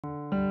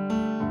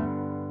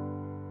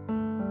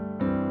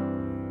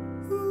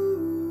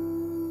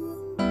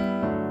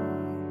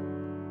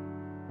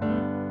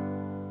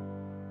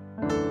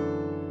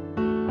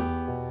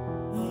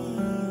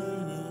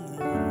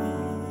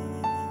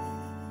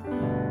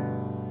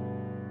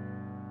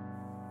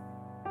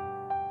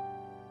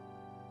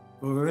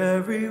For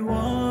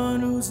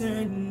everyone who's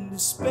in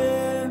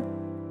despair,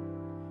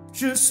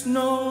 just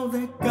know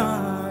that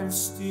God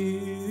is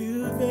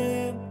still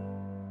there.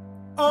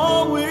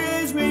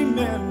 Always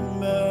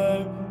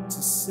remember to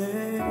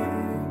say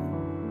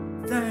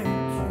thank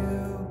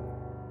you.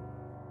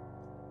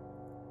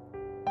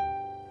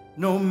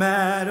 No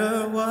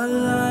matter what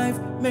life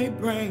may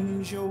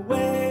bring your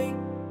way,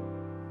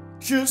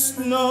 just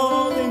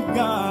know that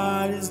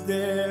God is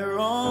there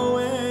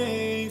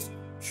always.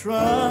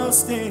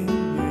 Trust in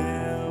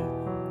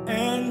Him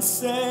and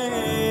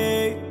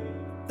say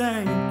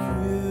thank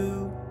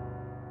you.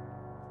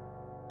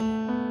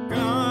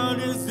 God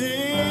is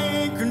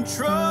in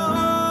control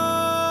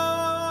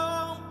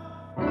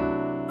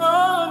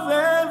of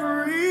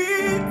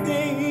everything.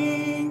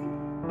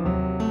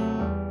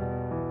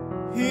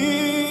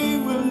 He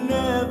will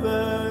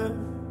never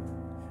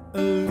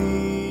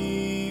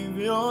leave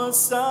your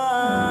side.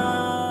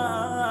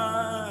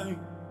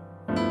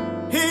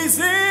 He's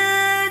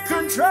in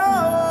control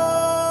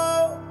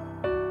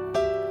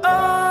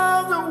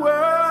of the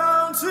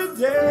world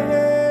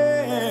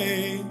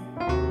today.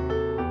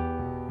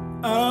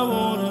 I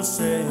wanna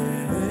say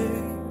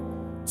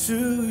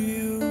to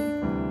you,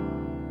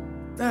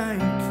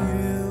 thank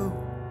you.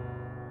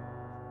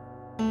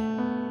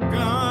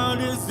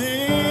 God is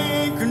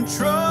in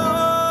control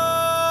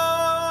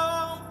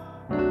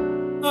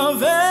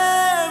of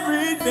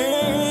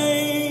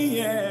everything,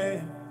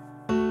 yeah.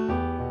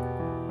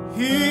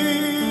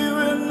 He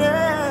will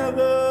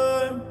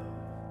never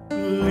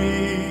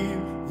leave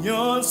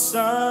your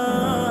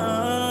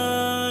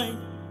side.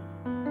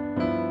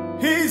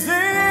 He's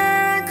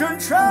in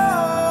control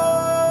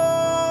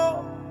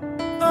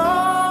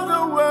of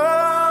the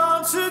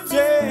world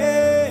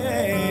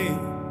today.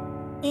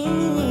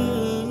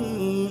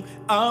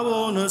 I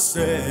wanna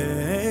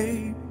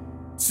say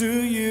to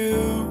you,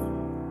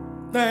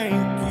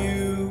 thank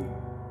you.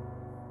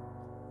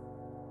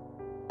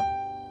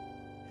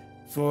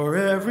 For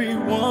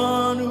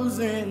everyone who's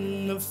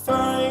in the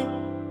fight,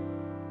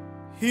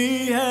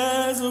 He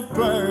has a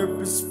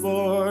purpose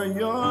for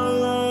your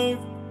life.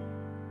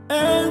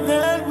 And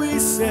then we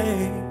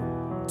say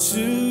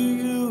to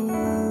you,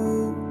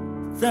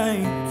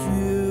 thank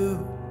you.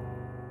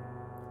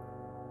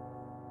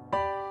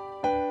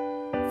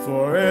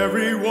 For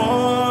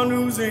everyone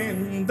who's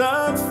in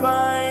the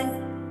fight,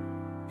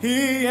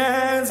 He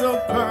has a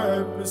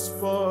purpose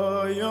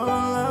for your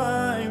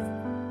life.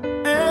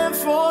 And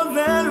for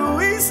that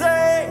we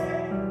say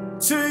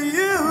to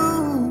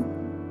you,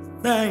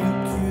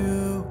 thank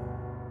you.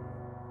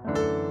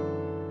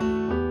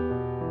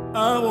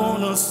 I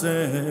wanna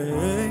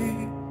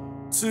say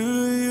to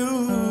you,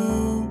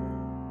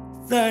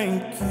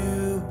 thank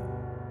you.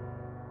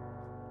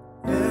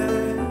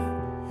 Yeah,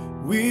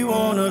 we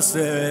wanna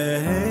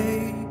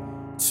say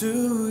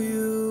to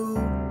you,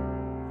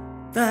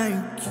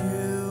 thank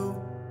you.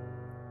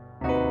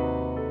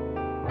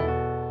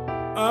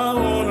 I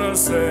wanna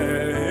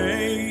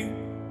say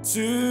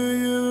to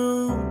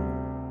you,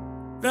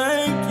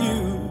 thank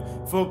you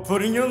for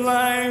putting your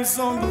lives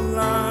on the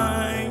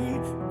line.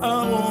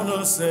 I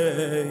wanna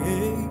say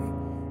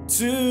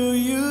to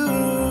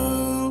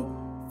you,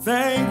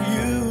 thank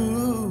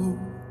you.